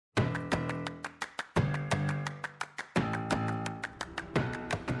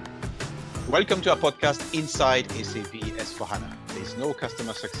Welcome to our podcast, Inside SAP S/4HANA. There's no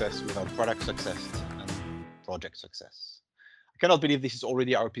customer success without product success and project success. I cannot believe this is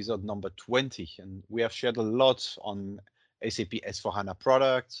already our episode number 20, and we have shared a lot on SAP S/4HANA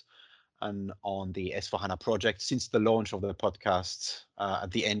products and on the S/4HANA project since the launch of the podcast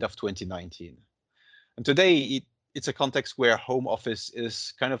at the end of 2019. And today, it's a context where home office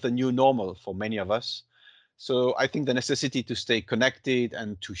is kind of the new normal for many of us. So I think the necessity to stay connected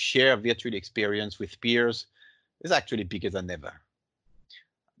and to share virtual experience with peers is actually bigger than ever.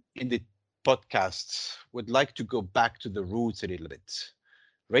 In the podcast, would like to go back to the roots a little bit,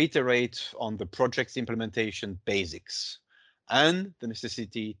 reiterate on the project's implementation basics and the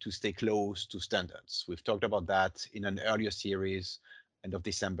necessity to stay close to standards. We've talked about that in an earlier series, end of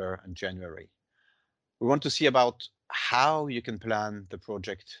December and January. We want to see about how you can plan the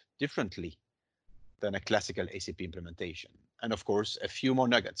project differently than a classical SAP implementation. And of course, a few more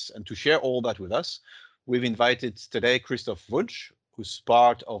nuggets. And to share all that with us, we've invited today Christoph Wunsch, who's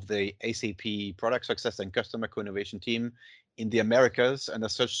part of the SAP Product Success and Customer Co-Innovation team in the Americas, and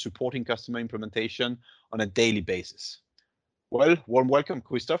as such, supporting customer implementation on a daily basis. Well, warm welcome,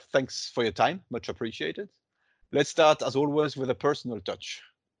 Christoph. Thanks for your time, much appreciated. Let's start, as always, with a personal touch.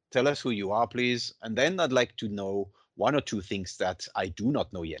 Tell us who you are, please, and then I'd like to know one or two things that I do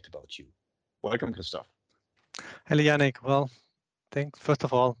not know yet about you. Welcome, Christoph. Hello, Yannick. Well, first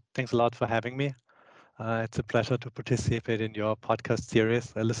of all, thanks a lot for having me. It's a pleasure to participate in your podcast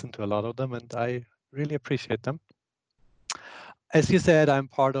series. I listen to a lot of them and I really appreciate them. As you said, I'm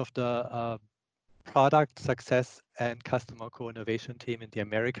part of the Product Success and Customer Co-Innovation team in the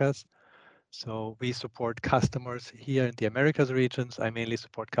Americas. So we support customers here in the Americas regions. I mainly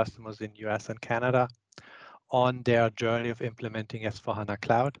support customers in US and Canada on their journey of implementing S/4HANA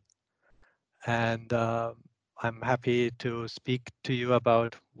Cloud. And I'm happy to speak to you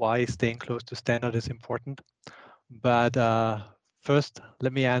about why staying close to standard is important. But first,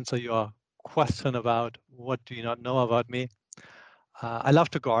 let me answer your question about what do you not know about me. I love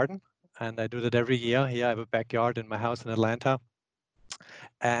to garden, and I do that every year. Here I have a backyard in my house in Atlanta.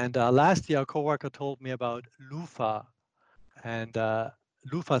 And last year, a coworker told me about loofah. And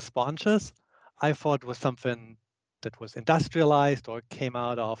loofah sponges, I thought was something that was industrialized or came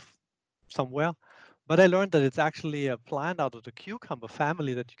out of somewhere, but I learned that it's actually a plant out of the cucumber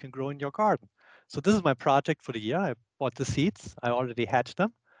family that you can grow in your garden. So this is my project for the year. I bought the seeds. I already hatched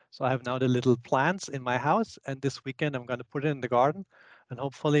them. So I have now the little plants in my house, and this weekend I'm going to put it in the garden, and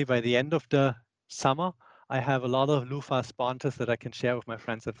hopefully by the end of the summer I have a lot of loofah sponges that I can share with my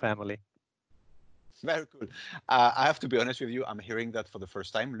friends and family. Very cool. I have to be honest with you, I'm hearing that for the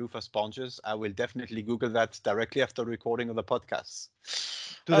first time, loofah sponges. I will definitely Google that directly after recording of the podcast.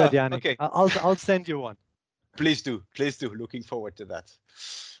 Do that, Yannick. Okay. I'll send you one. Please do. Please do. Looking forward to that.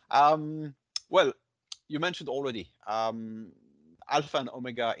 Well, you mentioned already, Alpha and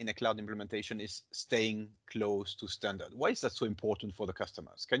Omega in a cloud implementation is staying close to standard. Why is that so important for the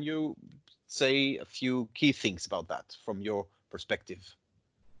customers? Can you say a few key things about that from your perspective?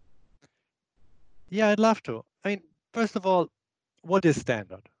 Yeah, I'd love to. I mean, first of all, what is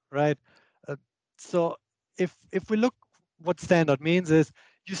standard, right? So if we look, what standard means is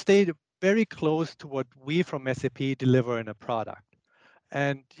you stay very close to what we from SAP deliver in a product.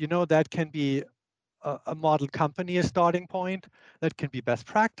 And you know that can be a model company, a starting point, that can be best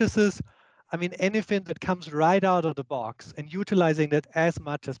practices. I mean, anything that comes right out of the box and utilizing that as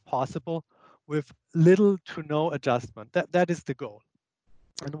much as possible with little to no adjustment. That is the goal.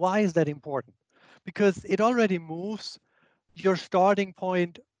 And why is that important? Because it already moves your starting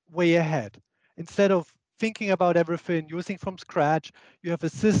point way ahead. Instead of thinking about everything, using from scratch, you have a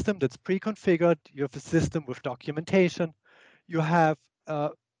system that's pre-configured, you have a system with documentation, you have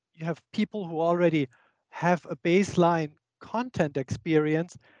people who already have a baseline content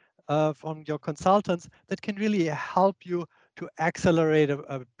experience from your consultants that can really help you to accelerate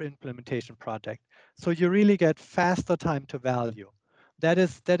a implementation project. So you really get faster time to value. That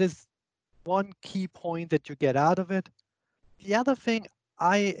is one key point that you get out of it. The other thing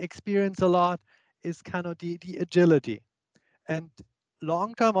I experience a lot is kind of the agility. And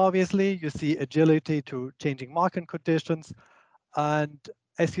long term, obviously, you see agility to changing market conditions. And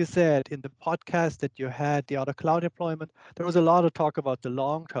as you said in the podcast that you had, the other cloud deployment, there was a lot of talk about the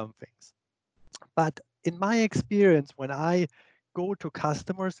long-term things. But in my experience, when I go to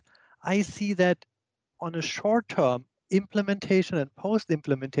customers, I see that on a short-term implementation and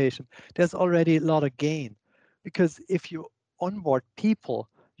post-implementation, there's already a lot of gain. Because if you onboard people,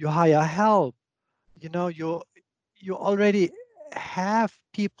 you hire help, you know, you already have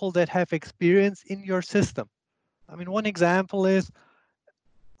people that have experience in your system. I mean, one example is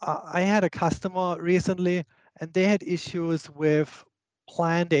I had a customer recently, and they had issues with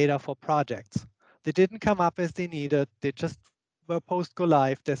plan data for projects. They didn't come up as they needed. They just were post go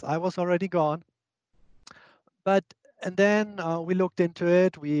live. This I was already gone. But and then we looked into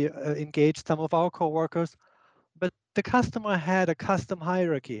it. We engaged some of our coworkers, but the customer had a custom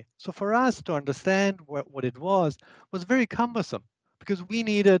hierarchy. So for us to understand what it was very cumbersome because we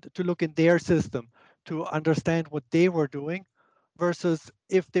needed to look in their system to understand what they were doing versus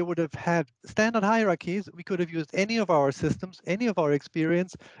if they would have had standard hierarchies, we could have used any of our systems, any of our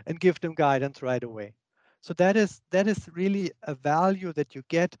experience, and give them guidance right away. So that is really a value that you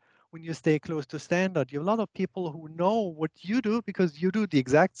get when you stay close to standard. You have a lot of people who know what you do because you do the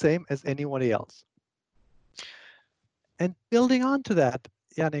exact same as anyone else. And building on to that,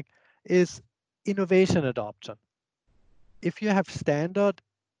 Yannick, is innovation adoption. If you have standard,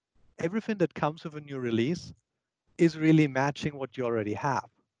 everything that comes with a new release is really matching what you already have.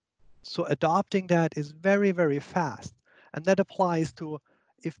 So adopting that is very, very fast. And that applies to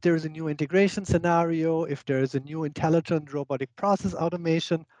if there's a new integration scenario, if there is a new intelligent robotic process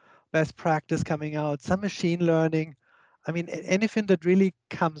automation best practice coming out, some machine learning. I mean, anything that really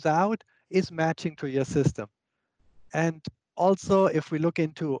comes out is matching to your system. And also, if we look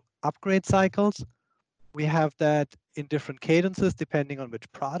into upgrade cycles, we have that in different cadences depending on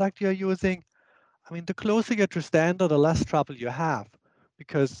which product you're using. I mean, the closer you get to standard, the less trouble you have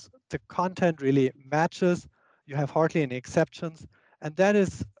because the content really matches. You have hardly any exceptions, and that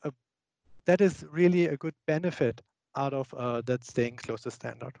is really a good benefit out of that staying close to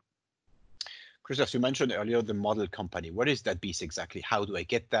standard. Christoph, you mentioned earlier the model company. What is that piece exactly? How do I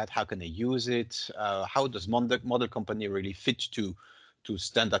get that? How can I use it? How does model company really fit to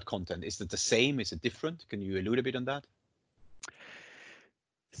standard content? Is it the same? Is it different? Can you allude a bit on that?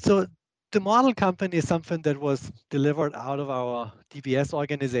 So the model company is something that was delivered out of our DBS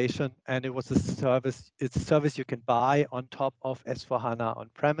organization, and it was a service. It's a service you can buy on top of S4HANA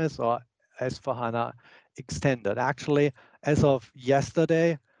on-premise or S4HANA extended. Actually, as of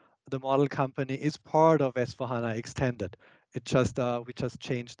yesterday, the model company is part of S4HANA extended. It just we just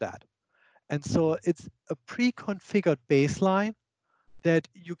changed that, and so it's a pre-configured baseline that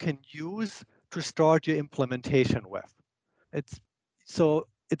you can use to start your implementation with. It's so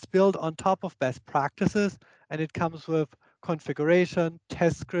it's built on top of best practices, and it comes with configuration,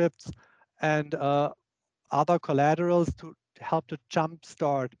 test scripts, and other collaterals to help to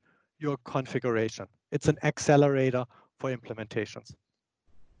jumpstart your configuration. It's an accelerator for implementations.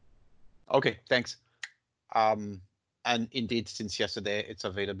 Okay, thanks. And indeed, since yesterday, it's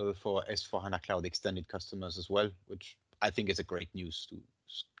available for S4HANA Cloud Extended customers as well, which I think is a great news to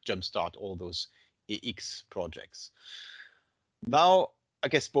jumpstart all those EX projects. Now, I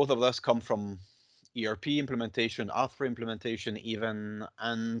guess both of us come from ERP implementation, R3 implementation even,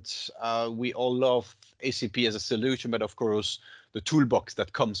 and we all love SAP as a solution, but of course, the toolbox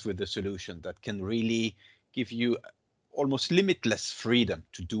that comes with the solution that can really give you almost limitless freedom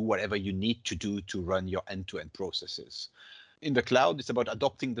to do whatever you need to do to run your end-to-end processes. In the cloud, it's about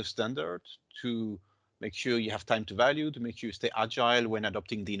adopting the standard to make sure you have time to value, to make sure you stay agile when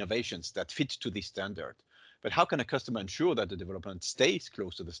adopting the innovations that fit to the standard. But how can a customer ensure that the development stays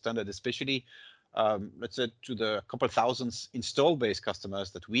close to the standard, especially let's say to the couple thousands install-based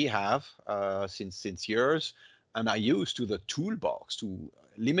customers that we have since years and are used to the toolbox, to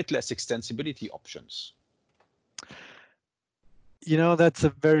limitless extensibility options? You know, that's a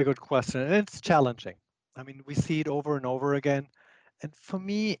very good question, and it's challenging. I mean, we see it over and over again. And for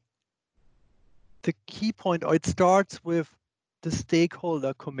me, the key point, or it starts with the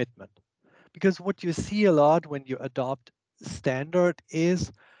stakeholder commitment. Because what you see a lot when you adopt standard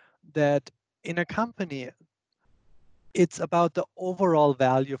is that in a company, it's about the overall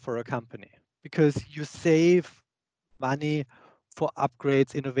value for a company because you save money for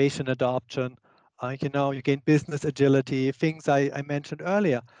upgrades, innovation adoption, you gain business agility, things I mentioned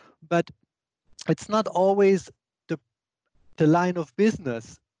earlier. But it's not always the line of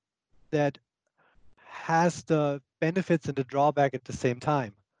business that has the benefits and the drawback at the same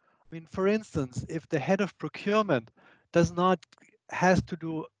time. I mean, for instance, if the head of procurement has to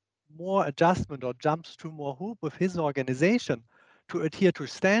do more adjustment or jumps through more hoop with his organization to adhere to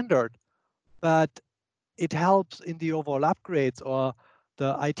standard, but it helps in the overall upgrades or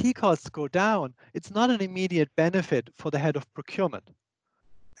the IT costs go down, it's not an immediate benefit for the head of procurement.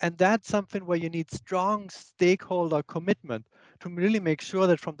 And that's something where you need strong stakeholder commitment to really make sure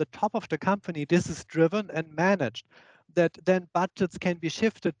that from the top of the company, this is driven and managed, that then budgets can be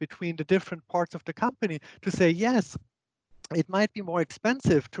shifted between the different parts of the company to say, yes, it might be more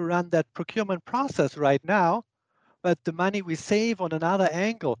expensive to run that procurement process right now, but the money we save on another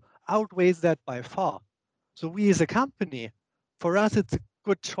angle outweighs that by far. So we as a company, for us, it's a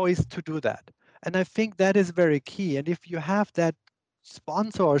good choice to do that. And I think that is very key. And if you have that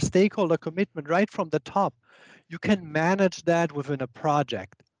sponsor or stakeholder commitment right from the top, you can manage that within a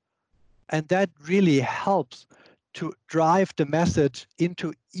project. And that really helps to drive the message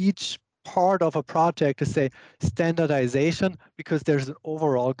into each part of a project to say standardization, because there's an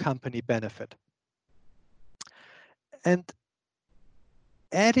overall company benefit. And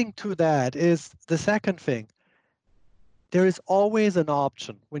adding to that is the second thing. There is always an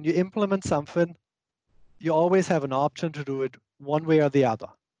option. When you implement something, you always have an option to do it one way or the other.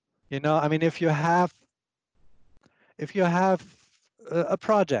 I mean, if you have a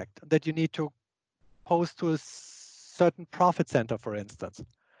project that you need to post to a certain profit center, for instance,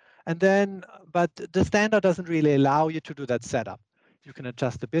 and then, but the standard doesn't really allow you to do that setup. You can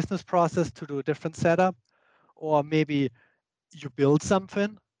adjust the business process to do a different setup, or maybe you build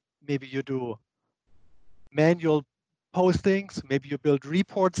something, maybe you do manual postings, maybe you build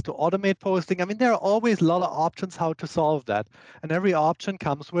reports to automate posting. I mean, there are always a lot of options how to solve that. And every option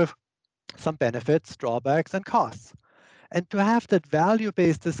comes with some benefits, drawbacks, and costs. And to have that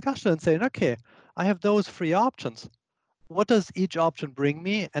value-based discussion saying, okay, I have those three options. What does each option bring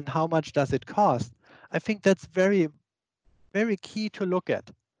me and how much does it cost? I think that's very, very key to look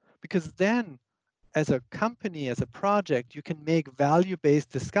at, because then as a company, as a project, you can make value-based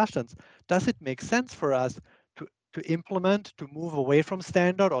discussions. Does it make sense for us to implement, to move away from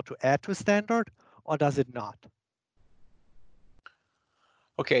standard or to add to standard, or does it not?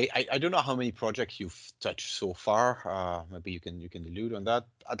 Okay, I don't know how many projects you've touched so far. Maybe you can allude on that.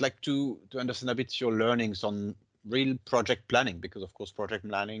 I'd like to understand a bit your learnings on real project planning, because of course project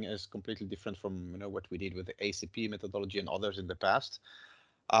planning is completely different from what we did with the ACP methodology and others in the past.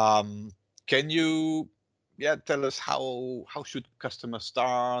 Can you tell us how should customers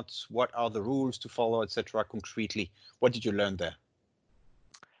start? What are the rules to follow, etc. concretely? What did you learn there?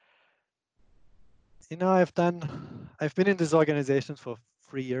 I've been in this organization for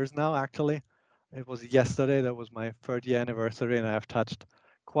 3 years now, actually. It was yesterday, that was my 3rd year anniversary, and I've touched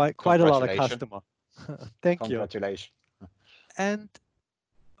quite a lot of customers. Thank you. Congratulations. And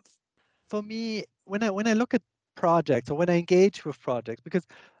for me, when I look at projects, or when I engage with projects, because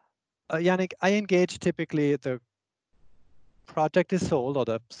Yannick, I engage typically the project is sold or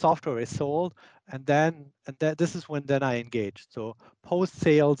the software is sold, and then this is when then I engage. So post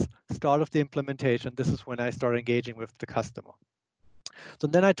sales, start of the implementation, this is when I start engaging with the customer. So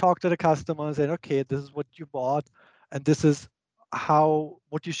then I talk to the customer and say, okay, this is what you bought, and this is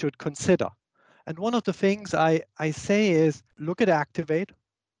what you should consider. And one of the things I say is look at Activate,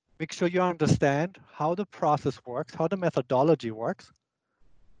 make sure you understand how the process works, how the methodology works,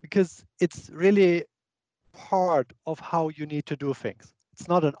 because it's really part of how you need to do things. It's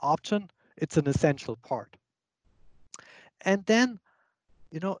not an option, it's an essential part. And then,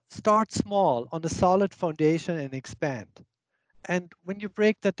 start small on a solid foundation and expand. And when you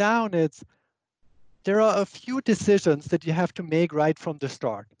break that down, there are a few decisions that you have to make right from the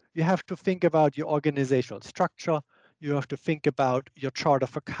start. You have to think about your organizational structure. You have to think about your chart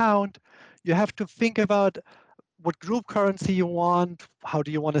of account. You have to think about what group currency you want, how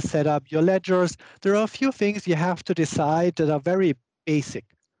do you want to set up your ledgers. There are a few things you have to decide that are very basic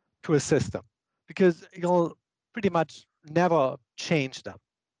to a system, because you'll pretty much never change them.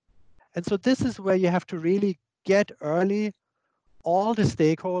 And so this is where you have to really get early all the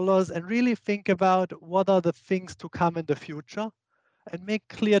stakeholders and really think about what are the things to come in the future and make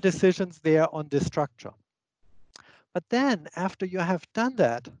clear decisions there on this structure. But then after you have done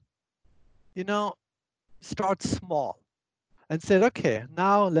that, start small and said, okay,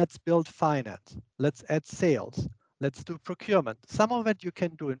 now let's build finance, let's add sales, let's do procurement. Some of it you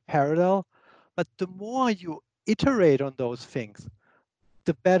can do in parallel, but the more you iterate on those things,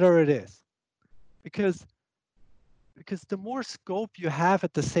 the better it is. Because the more scope you have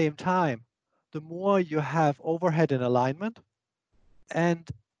at the same time, the more you have overhead and alignment,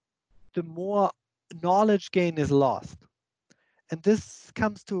 and the more knowledge gain is lost. And this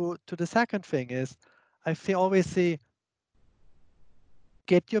comes to the second thing is, always say,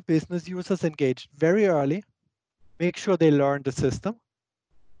 get your business users engaged very early, make sure they learn the system,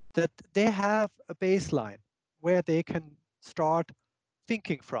 that they have a baseline where they can start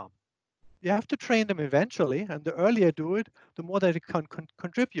thinking from. You have to train them eventually, and the earlier you do it, the more they can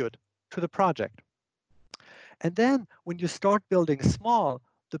contribute to the project. And then when you start building small,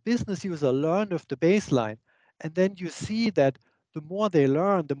 the business user learn with the baseline, and then you see that the more they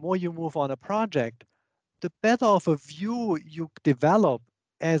learn, the more you move on a project, the better of a view you develop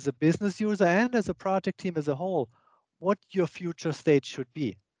as a business user and as a project team as a whole what your future state should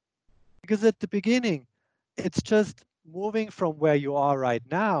be. Because at the beginning, it's just moving from where you are right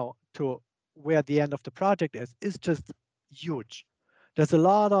now to where the end of the project is just huge. There's a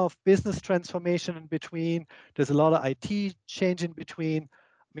lot of business transformation in between. There's a lot of IT change in between.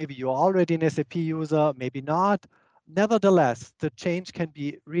 Maybe you're already an SAP user, maybe not. Nevertheless, the change can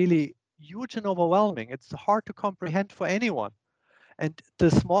be really huge and overwhelming. It's hard to comprehend for anyone. And the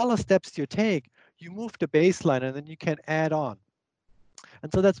smaller steps you take, you move the baseline and then you can add on.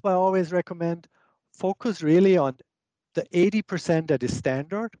 And so that's why I always recommend focus really on the 80% that is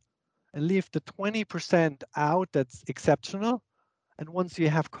standard and leave the 20% out that's exceptional. And once you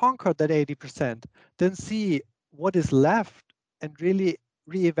have conquered that 80%, then see what is left and really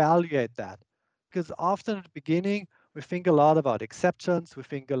reevaluate that. Because often at the beginning, we think a lot about exceptions, we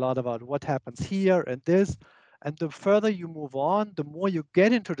think a lot about what happens here and this. And the further you move on, the more you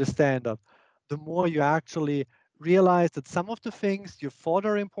get into the standard, the more you actually realize that some of the things you thought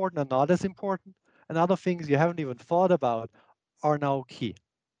are important are not as important, and other things you haven't even thought about are now key.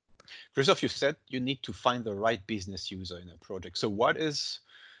 Christoph, you said you need to find the right business user in a project. So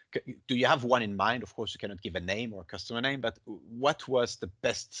do you have one in mind? Of course, you cannot give a name or a customer name, but what was the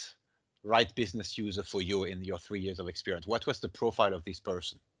best right business user for you in your 3 years of experience? What was the profile of this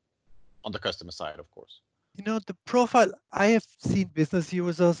person on the customer side, of course? You know, the profile, I have seen business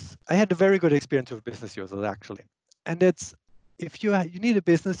users, I had a very good experience with business users actually. And it's, if you need a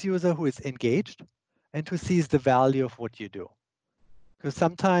business user who is engaged and who sees the value of what you do. Because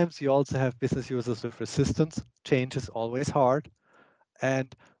sometimes you also have business users with resistance. Change is always hard.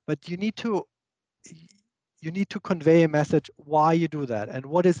 But you need to convey a message why you do that and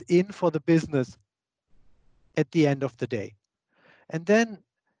what is in for the business at the end of the day. And then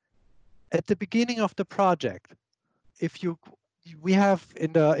at the beginning of the project, we have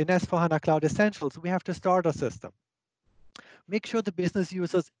in S/4HANA Cloud Essentials, we have the starter system. Make sure the business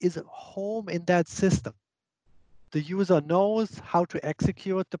users is home in that system. The user knows how to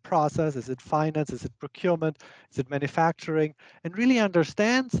execute the process. Is it finance? Is it procurement? Is it manufacturing? And really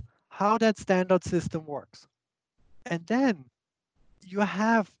understands how that standard system works. And then you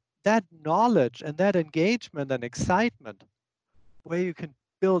have that knowledge and that engagement and excitement where you can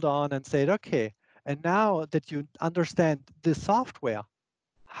build on and say, okay, and now that you understand the software,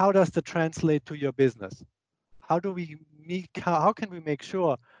 how does it translate to your business? How can we make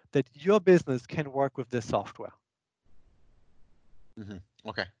sure that your business can work with this software? Mm-hmm.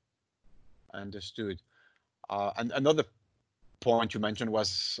 Okay, understood. And another point you mentioned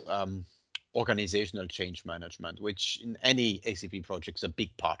was organizational change management, which in any SAP project is a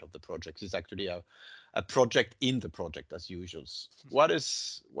big part of the project. It's actually a project in the project as usual.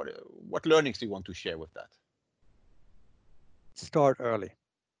 What learnings do you want to share with that? Start early.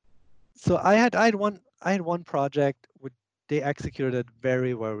 So I had one project which they executed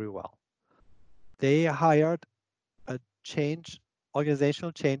very, very well. They hired a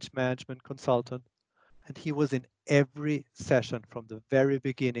organizational change management consultant, and he was in every session from the very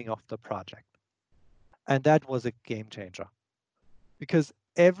beginning of the project. And that was a game changer. Because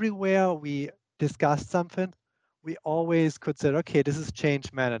everywhere we discussed something, we always could say, okay, this is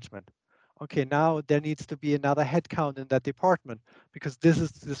change management. Okay, now there needs to be another headcount in that department because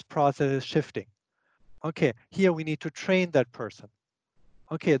this process is shifting. Okay, here we need to train that person.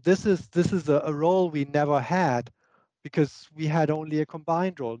 Okay, this is a role we never had because we had only a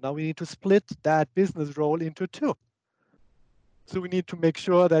combined role. Now we need to split that business role into two. So we need to make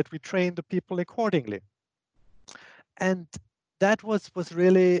sure that we train the people accordingly. And that was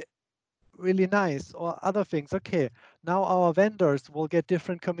really, really nice. Or other things, okay, now our vendors will get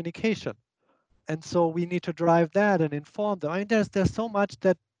different communication. And so we need to drive that and inform them. I mean, there's so much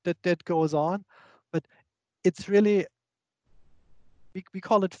that goes on, but it's really, we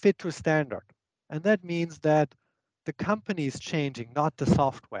call it fit to standard. And that means that the company is changing, not the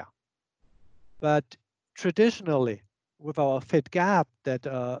software. But traditionally, with our fit gap that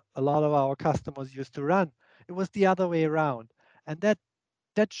a lot of our customers used to run, it was the other way around. And that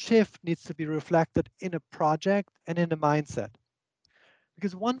shift needs to be reflected in a project and in a mindset.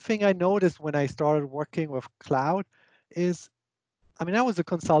 Because one thing I noticed when I started working with cloud is, I mean, I was a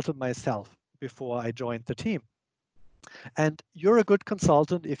consultant myself before I joined the team. And you're a good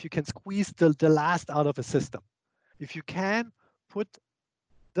consultant if you can squeeze the last out of a system. If you can put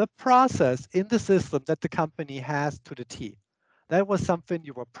the process in the system that the company has to the T. That was something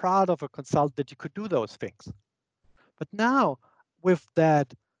you were proud of a consultant that you could do those things. But now with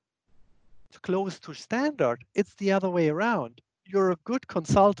that close to standard, it's the other way around. You're a good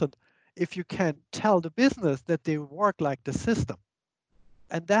consultant if you can tell the business that they work like the system.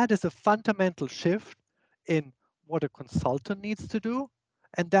 And that is a fundamental shift in what a consultant needs to do,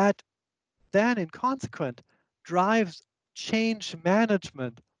 and that then in consequence drives change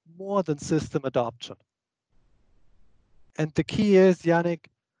management more than system adoption. And the key is, Yannick,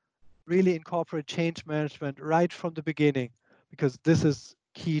 really incorporate change management right from the beginning, because this is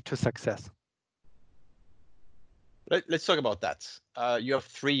key to success. Let's talk about that. You have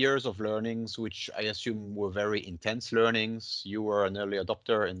 3 years of learnings, which I assume were very intense learnings. You were an early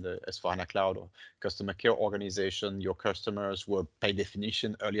adopter in the S/4HANA Cloud or customer care organization. Your customers were, by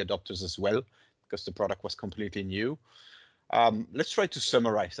definition, early adopters as well, because the product was completely new. Let's try to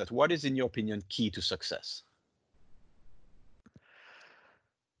summarize that. What is, in your opinion, key to success?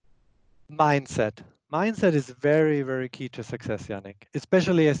 Mindset. Mindset is very, very key to success, Yannick,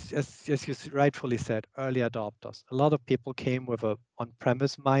 especially as you rightfully said, early adopters. A lot of people came with a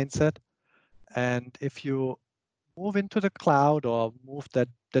on-premise mindset. And if you move into the cloud or move that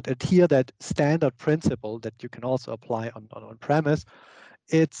adhere that standard principle that you can also apply on premise,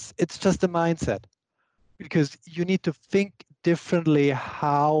 it's just a mindset, because you need to think differently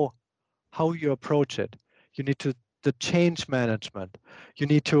how you approach it. You need to the change management. You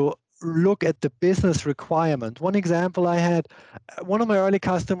need to look at the business requirement. One example I had, one of my early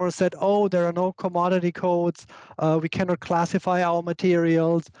customers said, "Oh, there are no commodity codes. We cannot classify our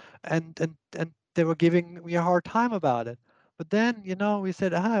materials," and they were giving me a hard time about it. But then, we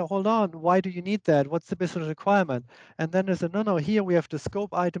said, hold on, why do you need that? What's the business requirement? And then they said, no, here we have the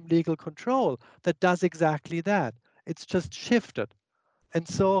scope item legal control that does exactly that. It's just shifted. And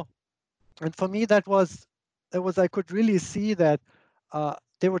so, and for me, that was I could really see that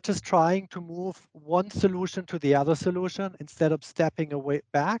they were just trying to move one solution to the other solution instead of stepping away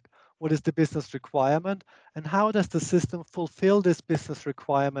back. What is the business requirement, and how does the system fulfill this business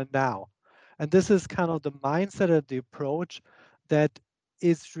requirement now? And this is kind of the mindset and the approach that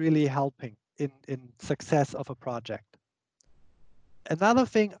is really helping in success of a project. Another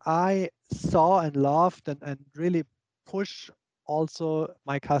thing I saw and loved and really push also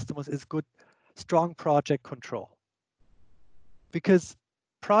my customers is good, strong project control. Because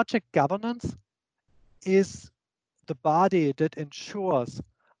project governance is the body that ensures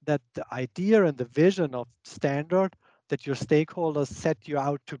that the idea and the vision of standard that your stakeholders set you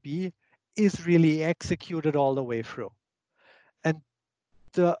out to be is really executed all the way through. And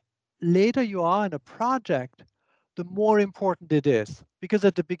the later you are in a project, the more important it is. Because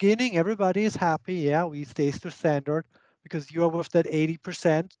at the beginning, everybody is happy. Yeah, we stay to standard because you're with that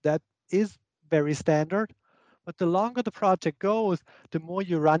 80%. That is very standard. But the longer the project goes, the more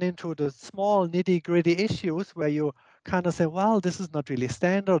you run into the small nitty-gritty issues where you kind of say, well, this is not really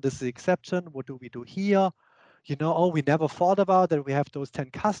standard. This is the exception. What do we do here? Oh, we never thought about that. We have those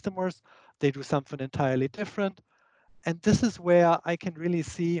 10 customers. They do something entirely different. And this is where I can really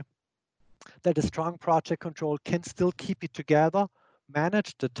see that a strong project control can still keep it together,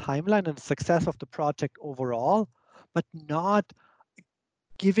 manage the timeline and the success of the project overall, but not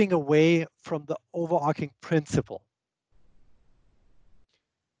giving away from the overarching principle.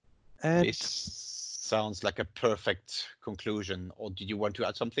 And this sounds like a perfect conclusion. Or did you want to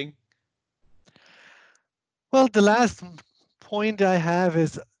add something? Well, the last point I have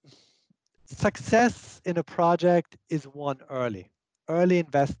is success in a project is won early. Early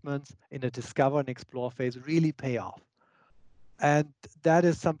investments in a discover and explore phase really pay off. And that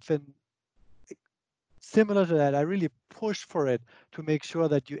is something similar to that. I really push for it to make sure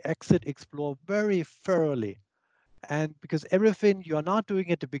that you explore very thoroughly. And because everything you are not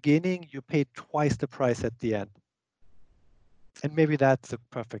doing at the beginning, you pay twice the price at the end. And maybe that's a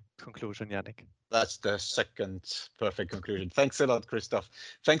perfect conclusion, Yannick. That's the second perfect conclusion. Thanks a lot, Christoph.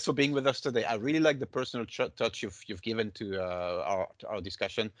 Thanks for being with us today. I really like the personal touch you've given to our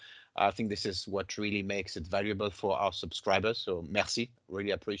discussion. I think this is what really makes it valuable for our subscribers. So merci,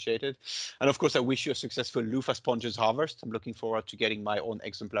 really appreciate it. And of course, I wish you a successful Loofah Sponges harvest. I'm looking forward to getting my own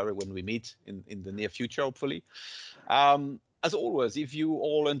exemplary when we meet in the near future, hopefully. As always, if you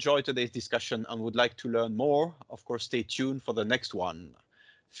all enjoyed today's discussion and would like to learn more, of course, stay tuned for the next one.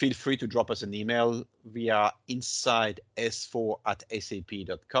 Feel free to drop us an email via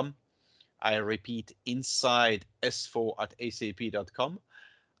insidess4@sap.com. I repeat, insidess4@sap.com.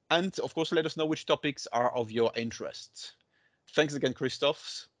 And of course, let us know which topics are of your interest. Thanks again,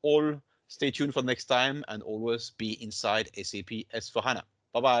 Christoph. All stay tuned for next time and always be inside SAP S4HANA.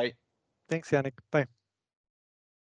 Bye-bye. Thanks, Yannick. Bye.